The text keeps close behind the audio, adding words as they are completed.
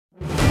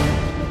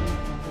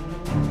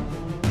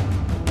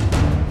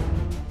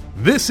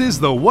This is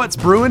the What's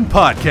Brewing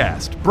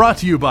podcast, brought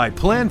to you by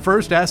Plan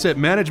First Asset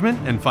Management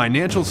and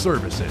Financial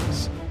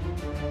Services.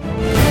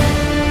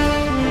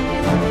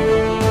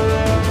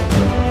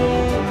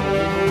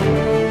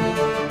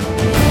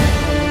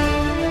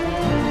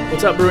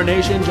 What's up, Bruin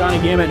Nation? Johnny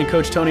Gamet and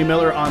Coach Tony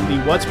Miller on the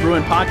What's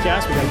Brewing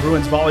podcast. We got a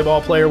Bruins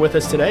volleyball player with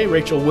us today,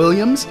 Rachel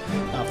Williams,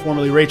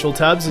 formerly Rachel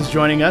Tubbs, is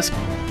joining us.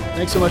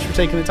 Thanks so much for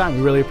taking the time.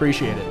 We really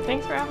appreciate it.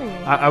 Thanks for having me.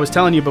 I was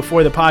telling you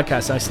before the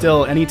podcast, I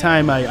still,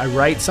 anytime I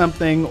write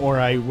something or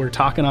we're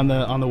talking on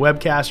the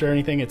webcast or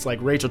anything, it's like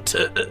Rachel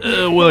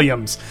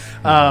Williams.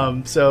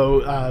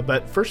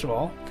 But first of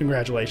all,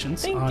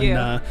 congratulations. Thank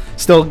you.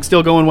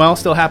 Still going well?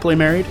 Still happily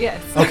married?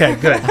 Yes. Okay,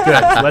 good.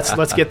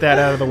 Let's get that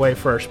out of the way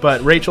first.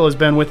 But Rachel has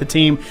been with the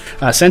team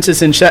since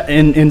its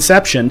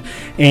inception.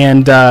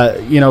 And,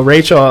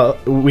 Rachel,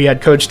 we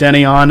had Coach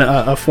Denny on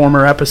a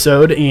former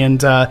episode,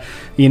 and,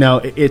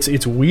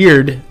 it's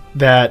weird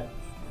that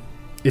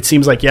it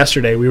seems like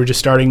yesterday we were just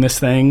starting this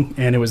thing,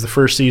 and it was the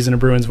first season of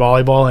Bruins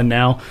volleyball, and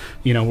now,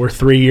 we're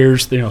 3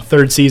 years,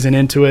 third season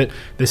into it.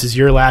 This is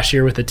your last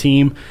year with the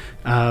team.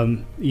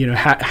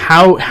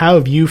 How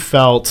have you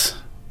felt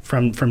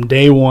from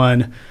day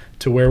one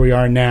to where we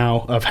are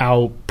now, of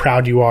how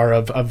proud you are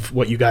of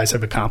what you guys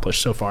have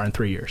accomplished so far in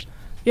 3 years?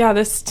 Yeah,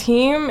 this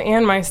team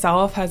and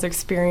myself has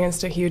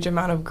experienced a huge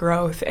amount of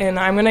growth, and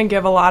I'm going to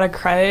give a lot of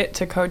credit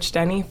to Coach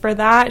Denny for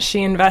that.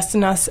 She invests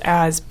in us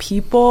as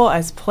people,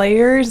 as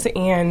players,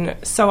 and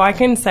so I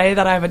can say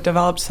that I've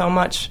developed so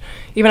much,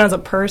 even as a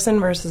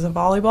person versus a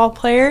volleyball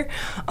player.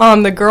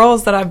 The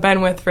girls that I've been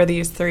with for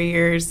these 3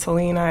 years,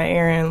 Selena,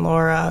 Erin,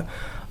 Laura,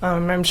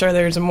 I'm sure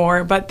there's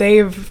more, but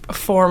they've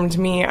formed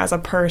me as a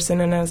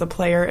person and as a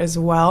player as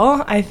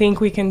well. I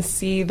think we can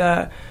see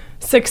the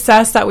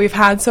success that we've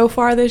had so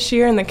far this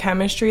year and the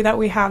chemistry that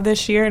we have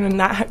this year, and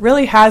that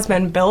really has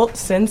been built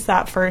since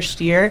that first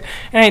year,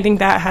 and I think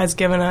that has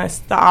given us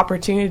the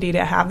opportunity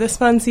to have this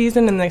fun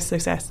season and the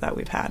success that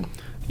we've had.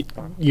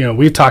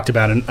 We've talked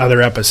about in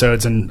other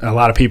episodes, and a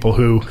lot of people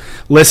who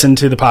listen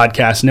to the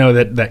podcast know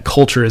that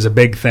culture is a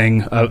big thing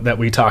that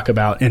we talk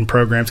about in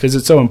programs because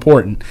it's so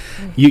important.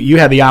 Mm-hmm. You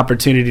had the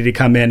opportunity to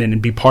come in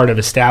and be part of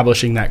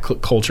establishing that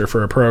culture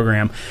for a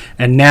program.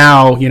 And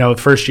now,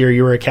 first year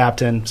you were a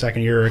captain,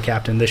 second year you were a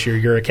captain, this year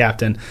you're a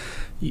captain.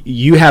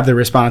 You have the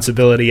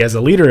responsibility as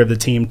a leader of the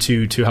team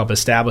to help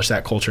establish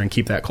that culture and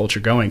keep that culture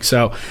going.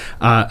 So,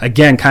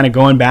 again, kind of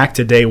going back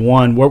to day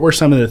one, what were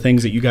some of the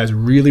things that you guys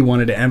really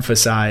wanted to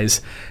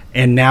emphasize,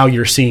 and now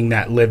you're seeing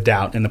that lived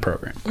out in the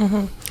program?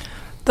 Mm-hmm.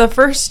 The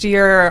first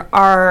year,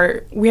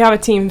 we have a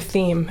team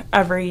theme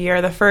every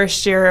year. The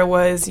first year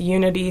was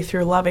unity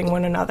through loving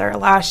one another.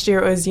 Last year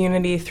it was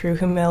unity through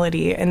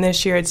humility, and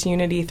this year it's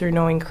unity through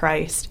knowing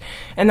Christ.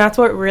 And that's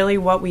what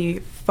we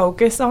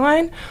focus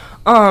on.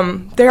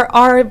 There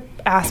are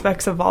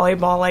aspects of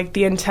volleyball, like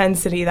the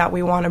intensity that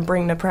we want to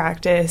bring to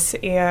practice,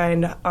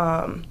 and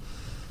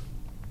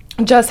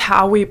just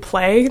how we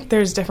play.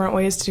 There's different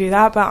ways to do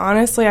that, but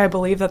honestly, I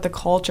believe that the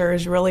culture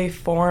is really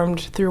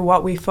formed through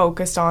what we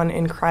focused on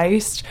in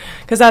Christ,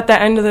 because at the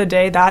end of the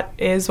day, that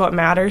is what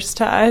matters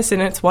to us,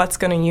 and it's what's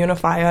going to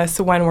unify us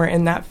when we're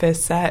in that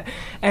fifth set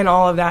and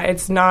all of that.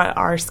 It's not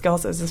our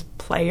skills as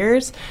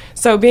players.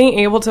 So being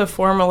able to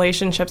form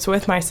relationships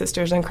with my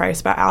sisters in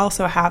Christ, but I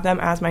also have them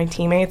as my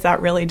teammates,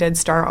 that really did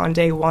start on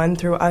day one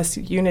through us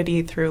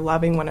unity, through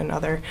loving one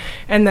another,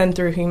 and then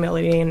through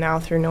humility, and now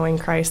through knowing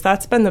Christ.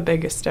 That's been the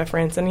biggest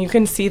difference, and you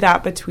can see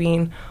that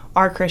between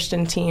our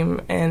Christian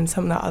team and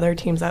some of the other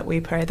teams that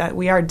we play, that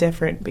we are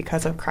different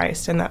because of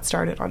Christ, and that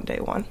started on day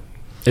one.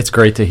 It's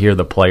great to hear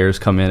the players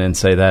come in and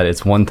say that.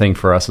 It's one thing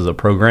for us as a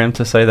program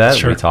to say that.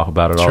 Sure. We talk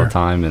about it all the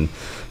time,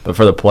 but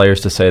for the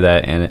players to say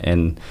that,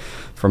 and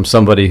from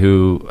somebody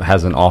who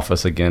has an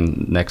office,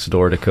 again, next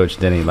door to Coach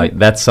Denny, like,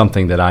 that's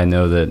something that I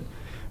know that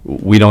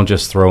we don't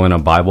just throw in a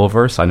Bible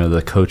verse. I know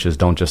the coaches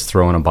don't just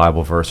throw in a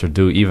Bible verse or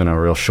do even a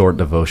real short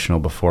devotional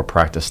before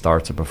practice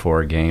starts or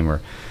before a game. Or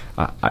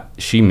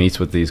she meets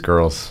with these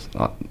girls.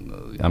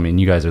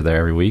 You guys are there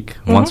every week,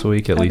 once a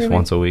week, at least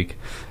once a week.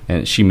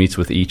 And she meets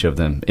with each of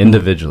them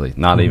individually,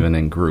 not even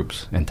in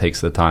groups, and takes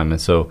the time. And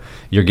so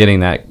you're getting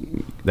that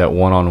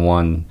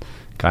one-on-one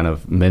kind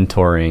of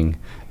mentoring.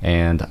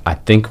 And I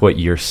think what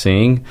you're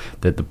seeing,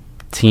 that the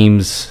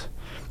teams,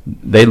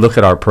 they look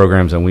at our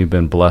programs, and we've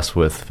been blessed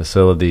with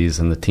facilities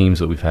and the teams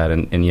that we've had,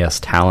 and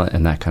yes, talent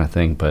and that kind of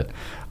thing. But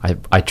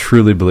I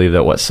truly believe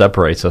that what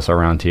separates us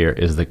around here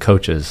is the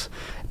coaches.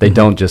 They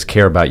don't just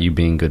care about you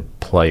being good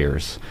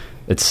players.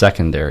 It's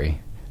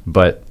secondary.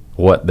 But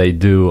what they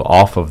do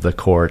off of the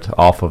court,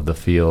 off of the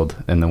field,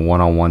 and the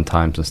one-on-one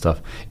times and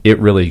stuff, it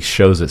really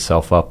shows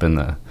itself up in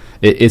the...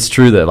 It's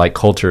true that, like,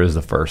 culture is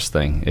the first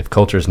thing. If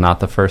culture is not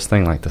the first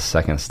thing, like, the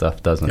second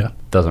stuff doesn't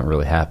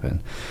really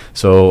happen.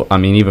 So,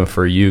 even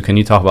for you, can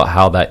you talk about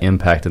how that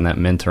impact and that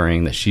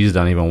mentoring that she's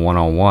done, even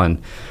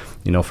one-on-one,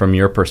 from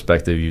your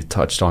perspective, you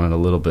touched on it a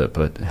little bit,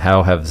 but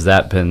how has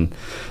that been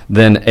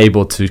then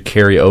able to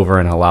carry over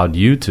and allowed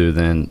you to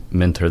then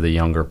mentor the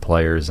younger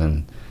players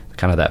and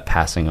kind of that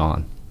passing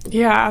on?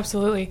 Yeah,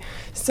 absolutely.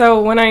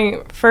 So when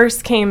I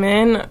first came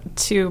in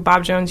to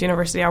Bob Jones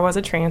University, I was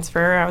a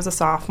transfer. I was a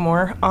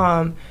sophomore.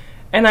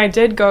 And I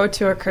did go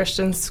to a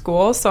Christian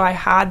school, so I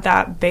had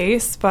that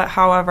base. But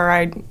however,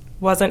 I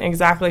wasn't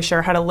exactly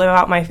sure how to live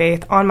out my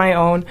faith on my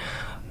own,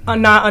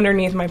 not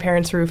underneath my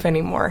parents' roof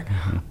anymore.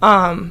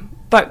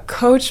 But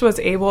Coach was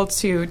able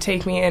to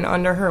take me in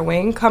under her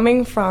wing,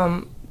 coming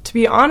from, to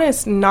be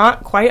honest,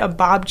 not quite a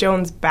Bob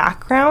Jones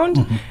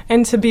background.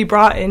 And to be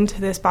brought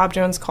into this Bob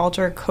Jones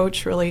culture,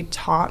 Coach really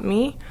taught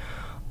me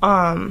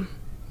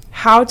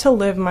how to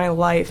live my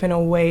life in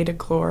a way to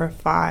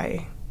glorify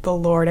the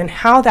Lord and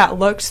how that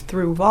looks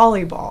through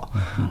volleyball.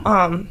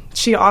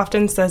 She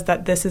often says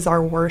that this is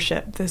our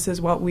worship. This is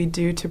what we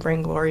do to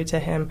bring glory to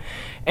Him.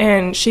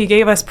 And she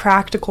gave us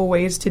practical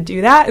ways to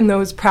do that, and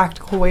those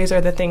practical ways are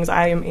the things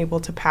I am able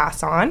to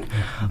pass on.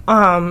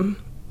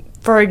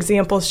 For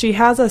example, she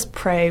has us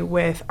pray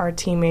with our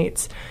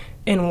teammates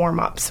in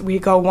warm-ups. We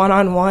go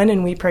one-on-one,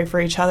 and we pray for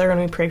each other, and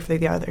we pray for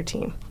the other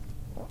team.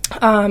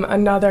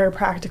 Another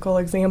practical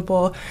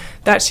example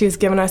that she's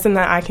given us and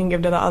that I can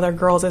give to the other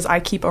girls is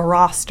I keep a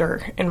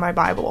roster in my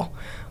Bible.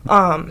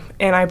 And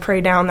I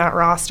pray down that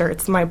roster.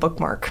 It's my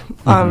bookmark.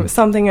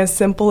 Something as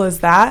simple as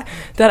that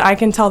I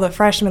can tell the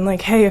freshmen,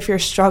 like, hey, if you're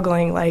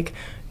struggling, like,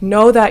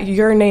 know that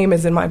your name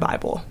is in my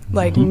Bible.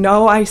 Like,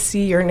 know I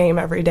see your name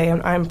every day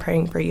and I'm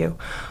praying for you.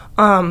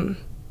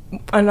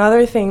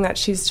 Another thing that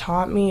she's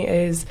taught me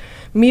is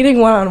meeting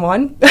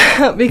one-on-one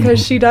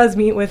because she does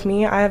meet with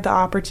me. I have the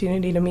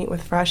opportunity to meet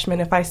with freshmen.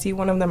 If I see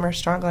one of them are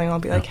struggling, I'll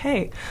be like,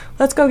 hey,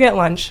 let's go get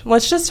lunch.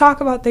 Let's just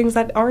talk about things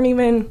that aren't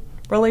even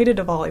related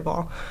to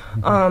volleyball.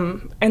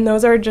 And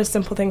those are just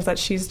simple things that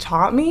she's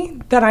taught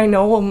me that I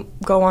know will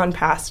go on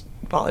past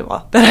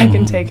volleyball that I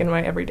can take in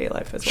my everyday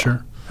life as well.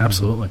 Sure.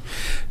 Absolutely.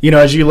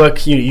 As you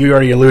look, you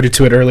already alluded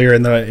to it earlier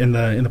in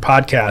the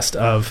podcast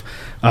of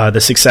the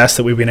success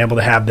that we've been able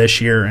to have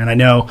this year. And I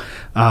know,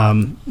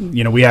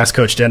 we asked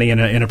Coach Denny in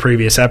a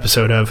previous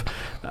episode of,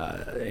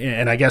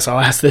 and I guess I'll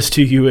ask this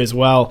to you as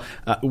well.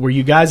 Were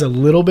you guys a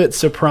little bit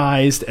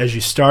surprised as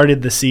you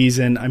started the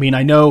season? I mean,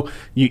 I know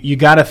you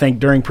got to think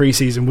during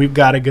preseason, we've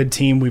got a good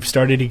team. We've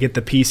started to get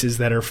the pieces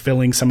that are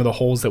filling some of the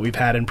holes that we've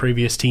had in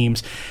previous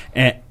teams.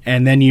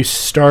 And then you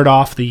start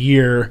off the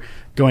year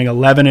going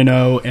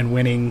 11-0 and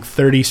winning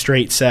 30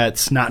 straight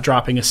sets, not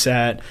dropping a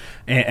set,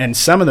 and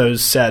some of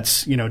those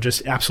sets,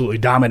 just absolutely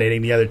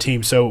dominating the other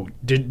team. So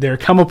did there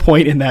come a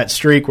point in that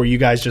streak where you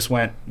guys just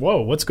went,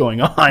 whoa, what's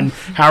going on?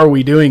 How are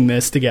we doing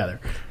this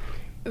together?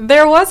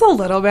 There was a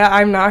little bit.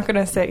 I'm not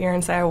going to sit here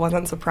and say I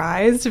wasn't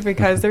surprised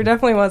because there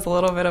definitely was a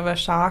little bit of a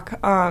shock.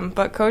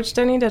 But Coach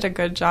Denny did a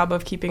good job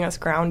of keeping us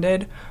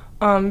grounded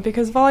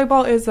because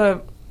volleyball is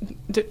a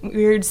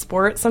weird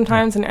sport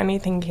sometimes and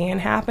anything can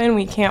happen.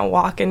 We can't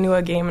walk into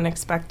a game and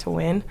expect to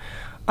win.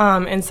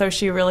 And so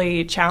she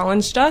really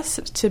challenged us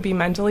to be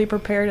mentally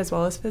prepared as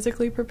well as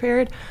physically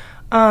prepared.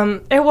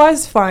 It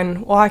was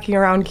fun walking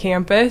around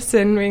campus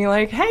and being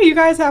like, hey, you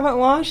guys haven't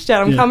launched yet.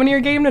 I'm coming to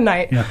your game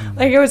tonight.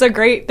 Like, it was a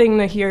great thing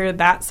to hear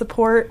that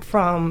support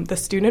from the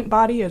student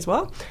body as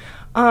well.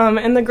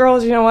 And the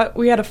girls, you know what,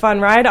 we had a fun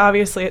ride.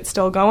 Obviously, it's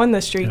still going.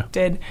 The streak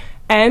did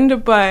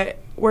end, but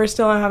we're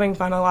still having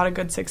fun, a lot of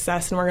good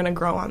success, and we're going to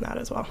grow on that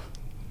as well.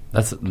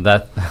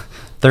 That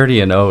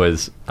 30-0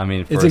 is, I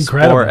mean, for a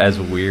sport as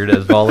weird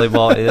as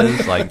volleyball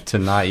is, like, to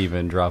not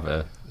even drop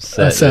a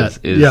set.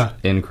 is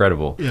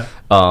incredible.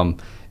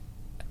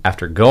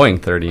 After going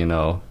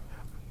 30-0,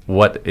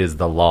 what is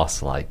the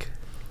loss like?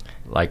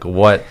 Like,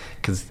 what?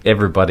 Because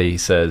everybody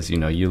says, you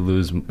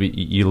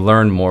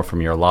learn more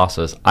from your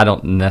losses. I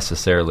don't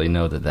necessarily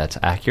know that that's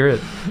accurate.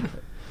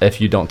 If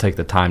you don't take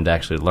the time to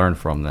actually learn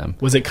from them.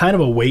 Was it kind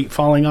of a weight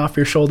falling off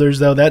your shoulders,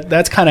 though?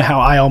 That's kind of how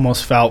I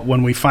almost felt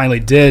when we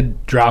finally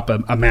did drop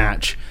a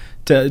match,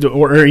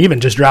 or even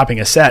just dropping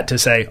a set, to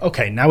say,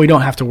 okay, now we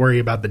don't have to worry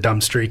about the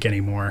dumb streak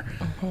anymore.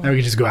 Now we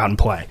can just go out and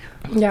play.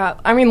 Yeah,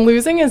 I mean,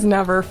 losing is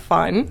never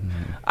fun.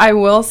 I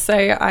will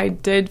say I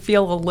did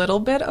feel a little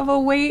bit of a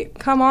weight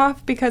come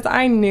off because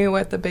I knew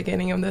at the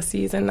beginning of the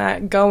season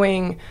that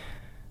going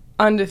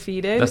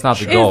undefeated that's not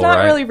the goal, is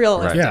not really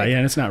realistic. Right.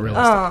 Yeah, it's not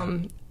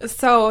realistic.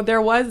 So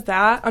there was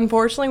that.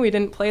 Unfortunately, we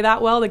didn't play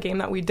that well the game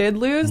that we did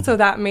lose, so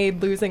that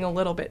made losing a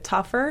little bit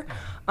tougher.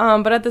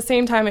 But at the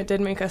same time, it did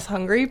make us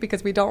hungry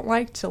because we don't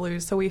like to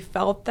lose. So we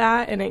felt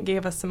that, and it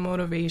gave us some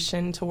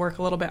motivation to work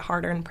a little bit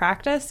harder in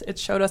practice. It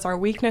showed us our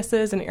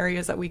weaknesses and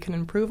areas that we can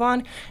improve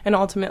on, and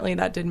ultimately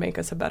that did make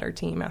us a better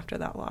team after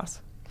that loss.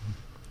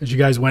 As you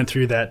guys went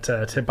through that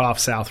Tip-Off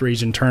South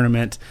Region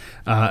tournament,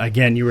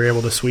 again, you were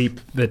able to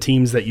sweep the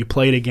teams that you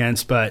played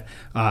against, but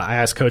I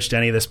asked Coach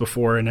Denny this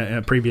before in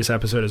a previous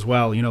episode as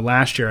well.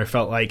 Last year I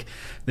felt like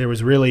there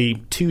was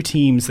really two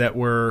teams that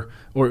were,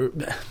 or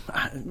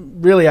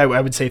really I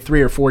would say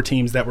 3 or 4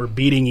 teams that were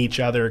beating each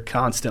other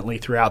constantly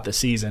throughout the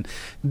season.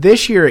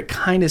 This year it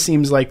kind of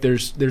seems like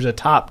there's a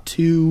top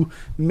 2,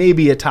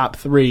 maybe a top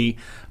 3,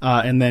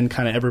 and then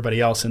kind of everybody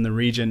else in the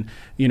region.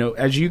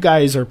 As you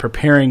guys are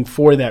preparing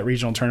for that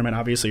regional tournament,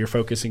 obviously you're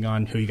focusing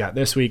on who you got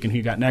this week and who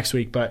you got next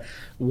week, but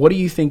what do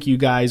you think you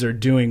guys are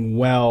doing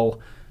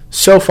well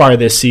so far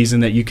this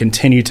season that you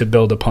continue to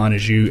build upon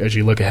as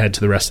you look ahead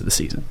to the rest of the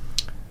season?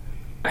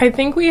 I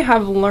think we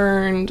have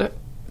learned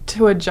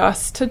to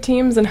adjust to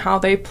teams and how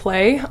they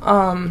play.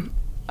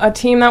 A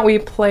team that we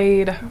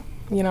played,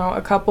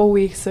 a couple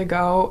weeks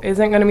ago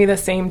isn't going to be the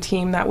same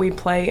team that we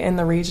play in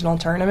the regional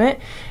tournament.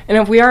 And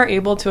if we are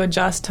able to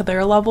adjust to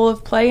their level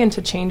of play and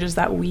to changes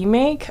that we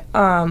make,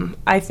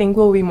 I think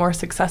we'll be more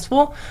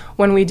successful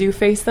when we do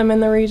face them in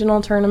the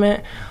regional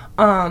tournament.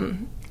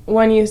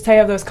 When you say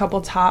of those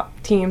couple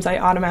top teams, I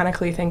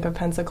automatically think of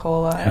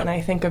Pensacola and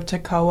I think of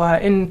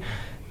Toccoa. And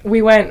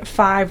we went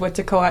 5 with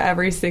Toccoa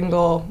every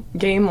single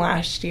game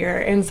last year.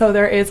 And so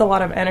there is a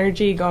lot of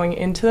energy going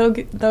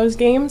into those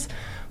games,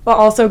 but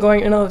also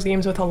going into those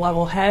games with a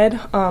level head,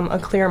 a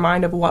clear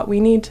mind of what we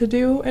need to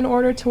do in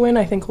order to win,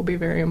 I think will be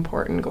very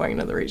important going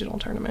into the regional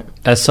tournament.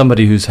 As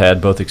somebody who's had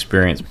both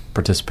experience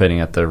participating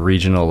at the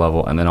regional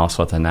level and then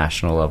also at the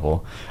national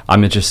level,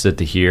 I'm interested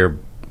to hear,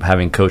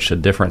 having coached a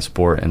different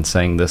sport and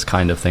saying this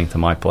kind of thing to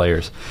my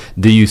players,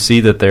 do you see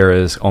that there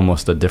is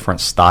almost a different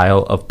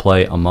style of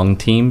play among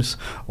teams?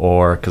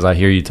 Or, because I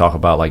hear you talk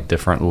about like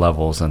different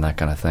levels and that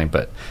kind of thing,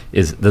 but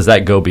does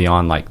that go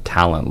beyond like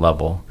talent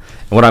level?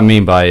 And what I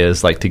mean by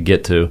is like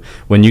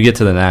when you get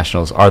to the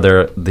nationals, are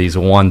there these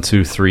 1,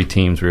 2, 3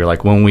 teams where you're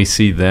like, when we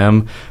see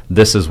them,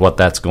 this is what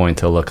that's going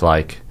to look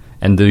like?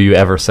 And do you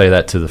ever say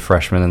that to the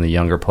freshmen and the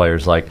younger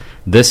players, like,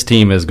 this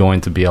team is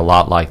going to be a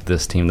lot like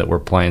this team that we're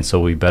playing, so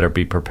we better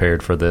be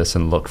prepared for this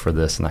and look for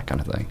this and that kind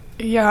of thing?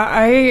 Yeah,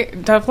 I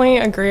definitely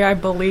agree. I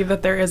believe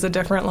that there is a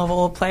different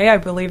level of play. I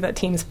believe that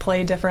teams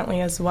play differently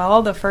as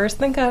well. The first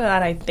thing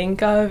that I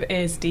think of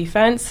is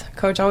defense.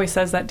 Coach always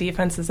says that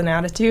defense is an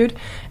attitude,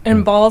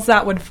 and balls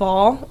that would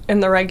fall in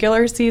the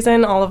regular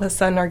season all of a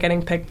sudden are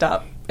getting picked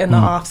up in the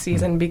off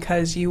season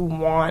because you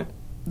want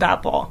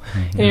that ball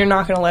and you're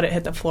not going to let it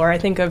hit the floor. I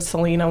think of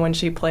Selena when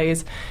she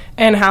plays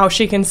and how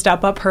she can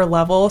step up her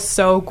level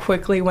so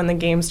quickly when the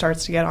game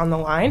starts to get on the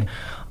line,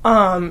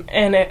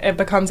 and it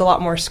becomes a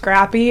lot more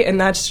scrappy, and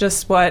that's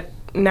just what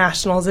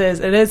nationals is.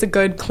 It is a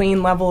good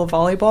clean level of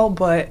volleyball,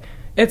 but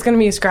it's going to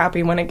be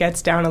scrappy when it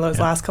gets down to those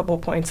last couple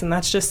of points, and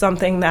that's just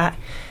something that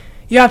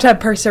you have to have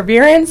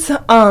perseverance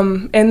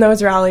in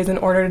those rallies in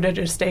order to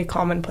just stay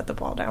calm and put the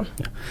ball down.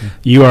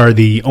 You are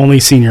the only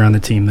senior on the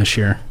team this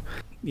year.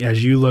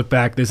 As you look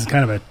back, this is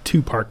kind of a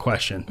 2-part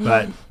question,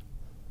 but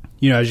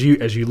as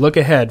you look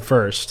ahead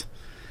first,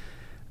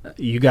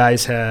 you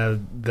guys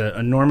have the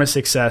enormous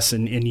success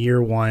in year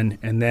 1,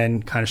 and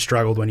then kind of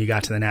struggled when you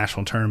got to the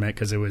national tournament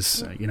because it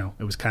was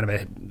it was kind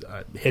of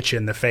a hitch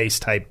in the face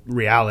type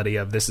reality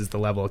of this is the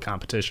level of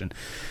competition.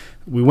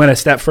 We went a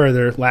step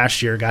further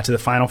last year, got to the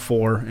Final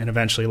Four, and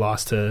eventually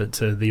lost to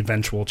the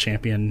eventual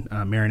champion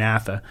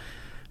Maranatha.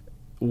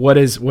 What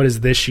is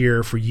this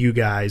year for you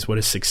guys? What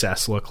does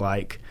success look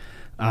like?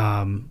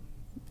 And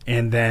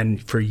then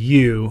for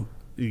you,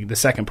 the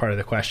second part of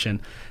the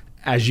question,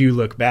 as you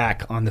look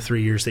back on the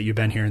 3 years that you've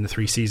been here in the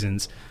 3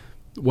 seasons,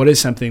 what is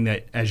something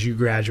that as you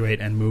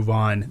graduate and move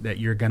on that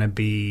you're going to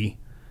be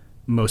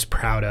most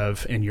proud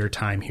of in your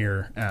time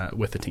here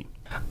with the team?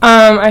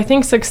 I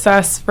think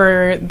success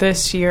for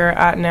this year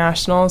at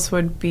nationals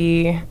would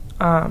be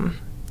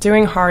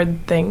doing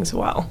hard things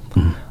well.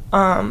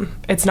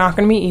 It's not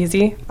going to be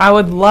easy. I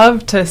would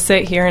love to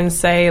sit here and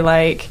say,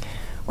 like,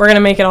 we're going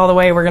to make it all the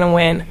way, we're going to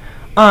win.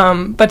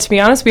 But to be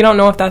honest, we don't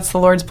know if that's the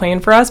Lord's plan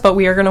for us, but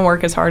we are going to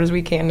work as hard as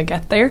we can to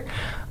get there.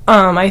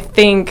 I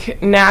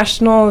think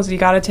nationals, you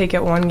got to take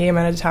it one game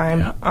at a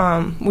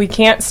time. We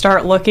can't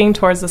start looking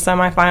towards the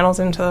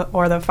semifinals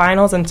or the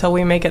finals until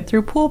we make it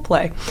through pool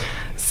play.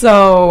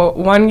 So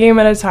one game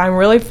at a time,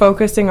 really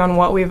focusing on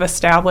what we've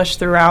established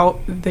throughout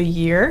the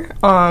year.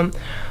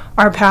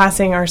 Our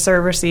passing, our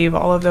serve, receive,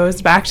 all of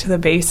those back to the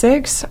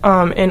basics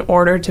in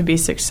order to be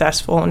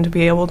successful and to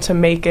be able to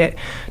make it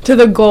to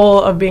the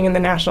goal of being in the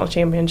national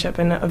championship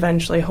and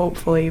eventually,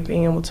 hopefully,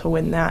 being able to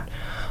win that.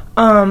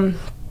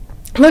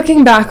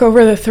 Looking back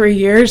over the 3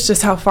 years,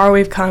 just how far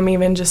we've come,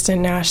 even just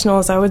in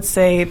nationals, I would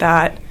say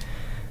that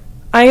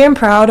I am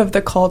proud of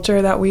the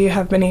culture that we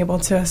have been able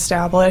to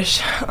establish.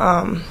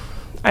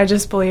 I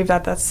just believe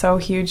that that's so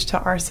huge to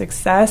our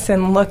success,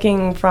 and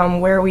looking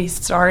from where we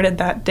started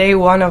that day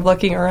one of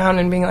looking around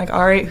and being like,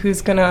 all right,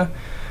 who's gonna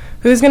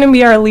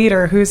be our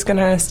leader? Who's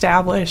gonna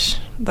establish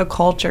the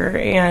culture?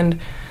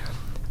 And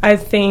I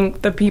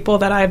think the people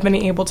that I've been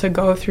able to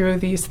go through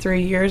these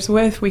 3 years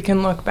with, we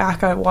can look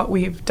back at what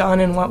we've done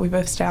and what we've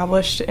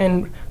established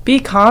and be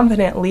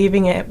confident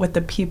leaving it with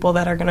the people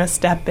that are going to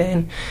step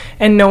in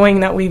and knowing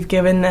that we've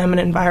given them an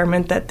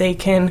environment that they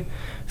can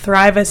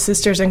thrive as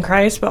sisters in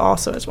Christ, but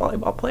also as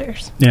volleyball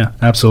players. Yeah,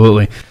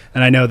 absolutely.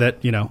 And I know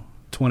that,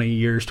 20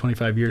 years,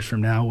 25 years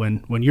from now,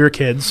 when your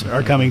kids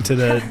are coming to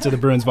the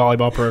Bruins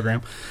volleyball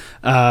program,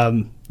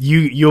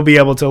 you'll be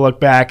able to look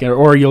back,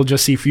 or you'll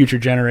just see future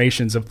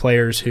generations of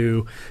players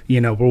who,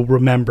 will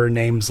remember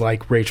names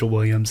like Rachel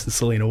Williams and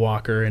Selena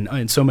Walker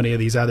and so many of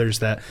these others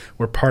that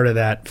were part of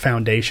that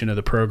foundation of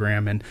the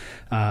program. And,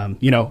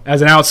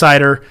 as an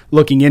outsider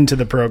looking into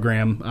the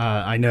program,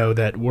 I know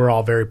that we're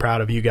all very proud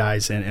of you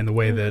guys and the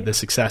way the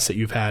success that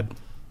you've had.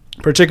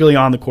 particularly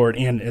on the court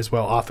and as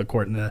well off the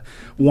court, and the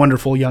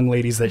wonderful young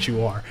ladies that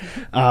you are.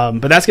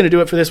 But that's going to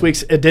do it for this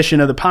week's edition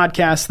of the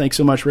podcast. Thanks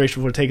so much,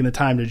 Rachel, for taking the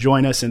time to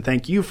join us, and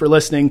thank you for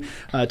listening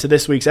to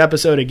this week's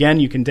episode. Again,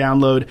 you can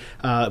download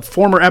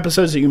former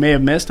episodes that you may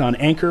have missed on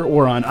Anchor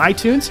or on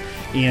iTunes,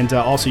 and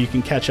also you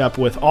can catch up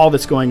with all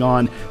that's going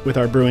on with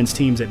our Bruins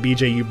teams at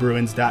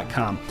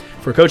bjubruins.com.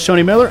 For Coach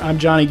Tony Miller, I'm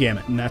Johnny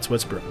Gammett, and that's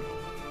What's Brewing.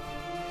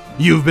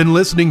 You've been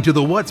listening to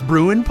the What's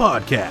Brewing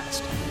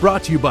podcast,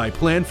 brought to you by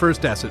Plan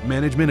First Asset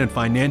Management and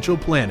Financial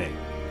Planning.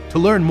 To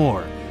learn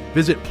more,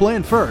 visit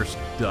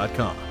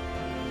planfirst.com.